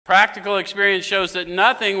Practical experience shows that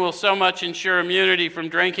nothing will so much ensure immunity from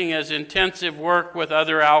drinking as intensive work with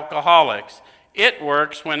other alcoholics. It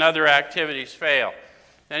works when other activities fail.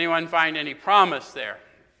 Anyone find any promise there?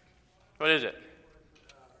 What is it?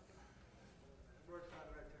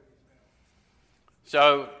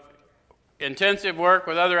 So, intensive work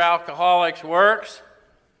with other alcoholics works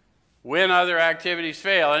when other activities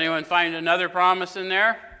fail. Anyone find another promise in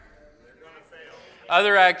there? They're going to fail.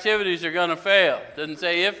 Other activities are going to fail. It doesn't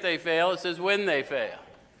say if they fail, it says when they fail.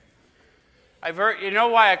 I've heard, you know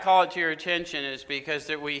why I call it to your attention is because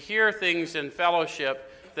that we hear things in fellowship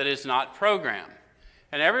that is not programmed.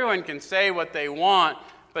 And everyone can say what they want,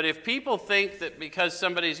 but if people think that because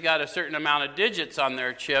somebody's got a certain amount of digits on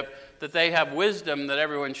their chip that they have wisdom that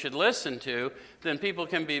everyone should listen to, then people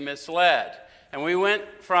can be misled. And we went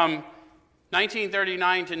from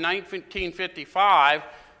 1939 to 1955,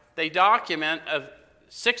 they document a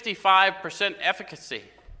 65% efficacy.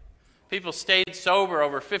 People stayed sober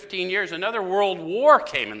over 15 years. Another world war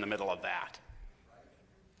came in the middle of that.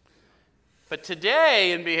 But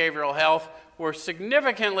today in behavioral health, we're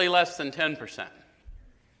significantly less than 10%.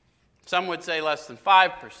 Some would say less than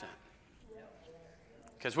 5%.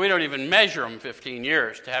 Because we don't even measure them 15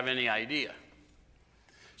 years to have any idea.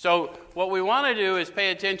 So what we want to do is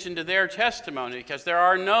pay attention to their testimony, because there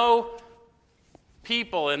are no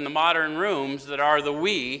people in the modern rooms that are the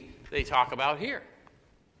we they talk about here.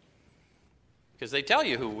 Because they tell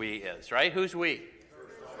you who we is, right? Who's we?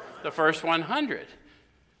 The first 100.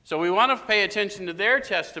 So we want to pay attention to their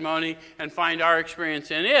testimony and find our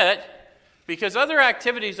experience in it, because other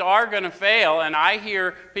activities are going to fail, and I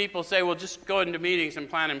hear people say, well, just go into meetings and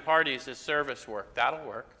planning parties as service work. That'll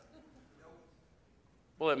work.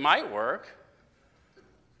 Well, it might work,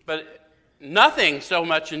 but nothing so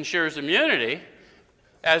much ensures immunity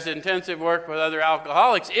as intensive work with other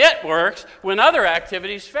alcoholics. It works when other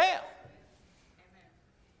activities fail.